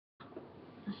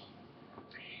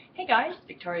Hey guys,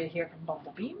 Victoria here from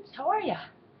Bumblebeams. How are ya?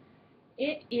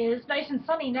 It is nice and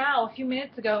sunny now. A few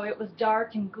minutes ago it was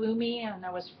dark and gloomy and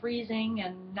I was freezing,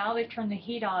 and now they've turned the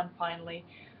heat on finally.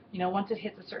 You know, once it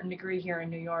hits a certain degree here in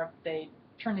New York, they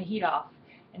turn the heat off.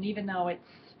 And even though it's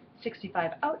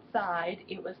 65 outside,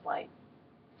 it was like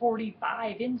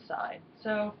 45 inside.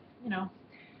 So, you know,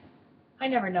 I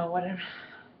never know what it...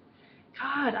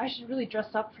 God, I should really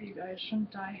dress up for you guys,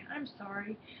 shouldn't I? I'm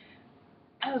sorry.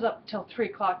 I was up till 3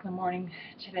 o'clock in the morning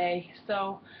today,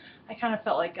 so I kind of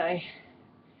felt like I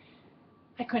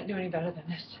couldn't do any better than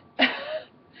this.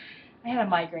 I had a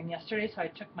migraine yesterday, so I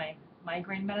took my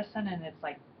migraine medicine, and it's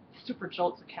like super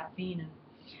jolts of caffeine, and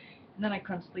then I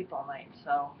couldn't sleep all night,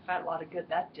 so I had a lot of good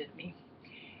that did me.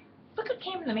 Look what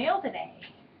came in the mail today.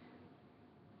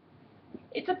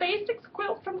 It's a basics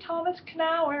quilt from Thomas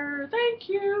Knauer. Thank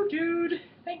you, dude.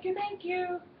 Thank you, thank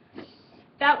you.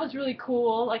 That was really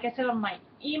cool. Like I said on my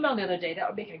email the other day, that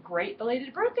would make a great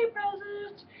belated birthday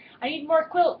present. I need more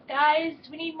quilts, guys.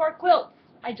 We need more quilts.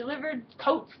 I delivered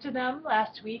coats to them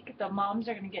last week. The moms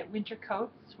are going to get winter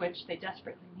coats, which they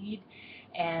desperately need.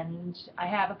 And I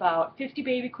have about 50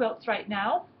 baby quilts right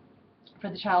now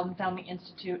for the Child and Family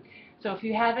Institute. So if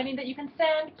you have any that you can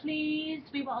send, please.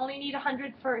 We will only need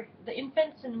 100 for the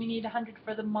infants, and we need 100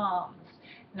 for the moms.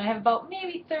 And I have about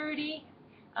maybe 30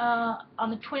 on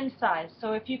the twin size.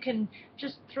 So if you can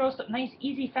just throw some nice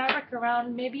easy fabric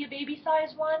around, maybe a baby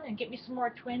size one, and get me some more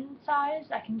twin size,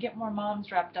 I can get more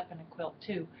moms wrapped up in a quilt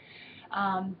too.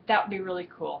 That would be really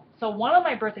cool. So one of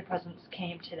my birthday presents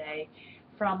came today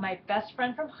from my best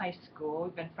friend from high school.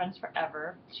 We've been friends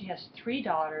forever. She has 3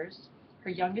 daughters. Her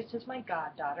youngest is my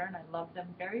goddaughter, and I love them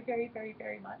very, very, very,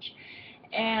 very much.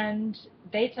 And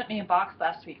they sent me a box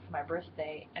last week for my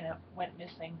birthday, and it went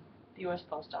missing. The U.S.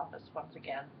 Post Office once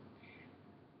again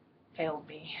failed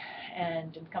me,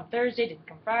 and didn't come Thursday, didn't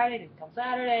come Friday, didn't come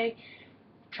Saturday.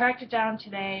 Tracked it down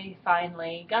today,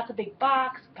 finally. Got the big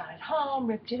box, got it home,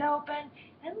 ripped it open,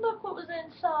 and look what was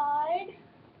inside.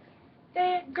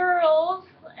 The girls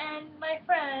and my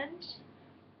friend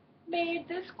made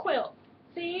this quilt.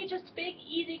 See, just a big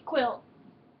easy quilt,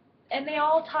 and they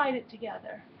all tied it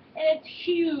together. And it's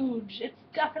huge. It's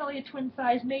definitely a twin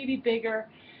size, maybe bigger,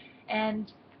 and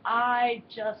I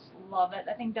just love it.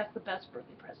 I think that's the best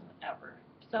birthday present ever.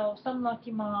 So some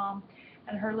lucky mom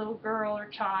and her little girl or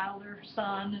child or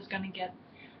son is going to get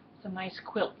some nice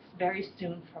quilts very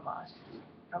soon from us.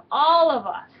 From all of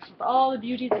us, with all the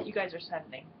beauty that you guys are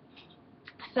sending.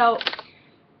 So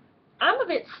I'm a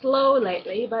bit slow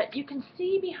lately, but you can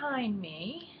see behind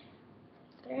me,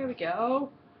 there we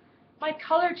go, my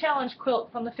color challenge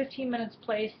quilt from the 15 Minutes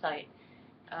Play site.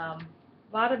 A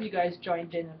lot of you guys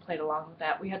joined in and played along with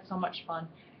that. We had so much fun.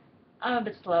 I'm a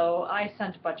bit slow. I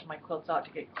sent a bunch of my quilts out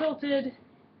to get quilted,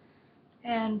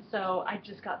 and so I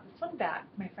just got this one back.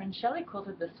 My friend Shelly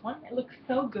quilted this one. It looks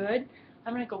so good.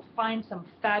 I'm going to go find some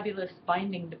fabulous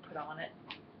binding to put on it.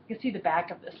 You can see the back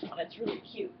of this one. It's really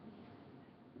cute.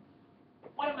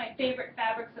 One of my favorite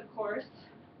fabrics, of course.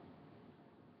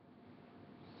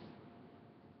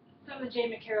 Some of the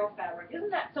J. McCarroll fabric.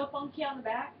 Isn't that so funky on the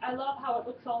back? I love how it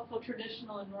looks all so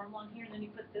traditional and normal on here, and then you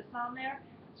put this on there.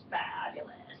 It's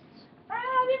fabulous.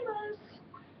 Fabulous.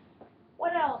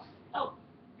 What else? Oh,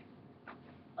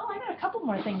 I got a couple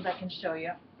more things I can show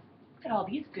you. Look at all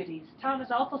these goodies.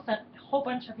 Thomas also sent a whole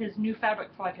bunch of his new fabric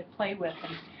so I could play with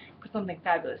and put something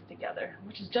fabulous together,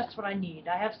 which is just what I need.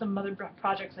 I have some other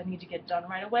projects I need to get done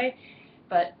right away,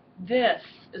 but this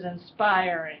is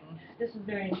inspiring. This is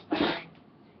very inspiring.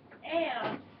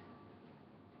 And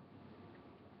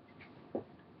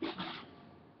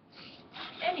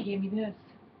he gave me this.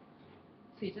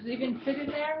 See, does it even fit in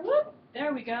there? Whoop!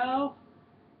 There we go.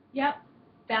 Yep,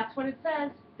 that's what it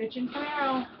says. Bitchin'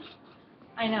 Camaro.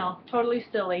 I know, totally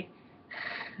silly.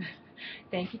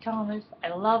 Thank you, Thomas. I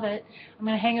love it. I'm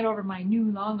going to hang it over my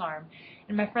new long arm.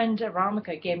 And my friend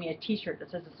Ramika gave me a t-shirt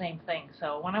that says the same thing.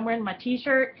 So when I'm wearing my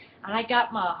t-shirt and I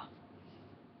got my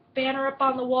banner up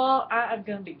on the wall, I'm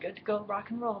going to be good to go rock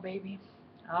and roll, baby.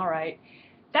 Alright.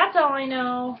 That's all I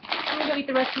know. I'm going to go eat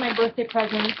the rest of my birthday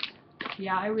presents.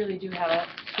 Yeah, I really do have a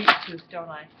sweet tooth, don't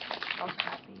I? I'll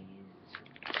have these.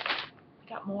 I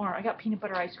got more. I got peanut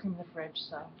butter ice cream in the fridge,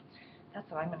 so that's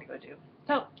what I'm going to go do.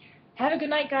 So, have a good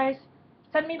night, guys.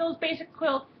 Send me those basic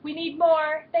quilts. We need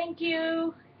more. Thank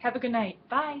you. Have a good night.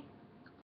 Bye.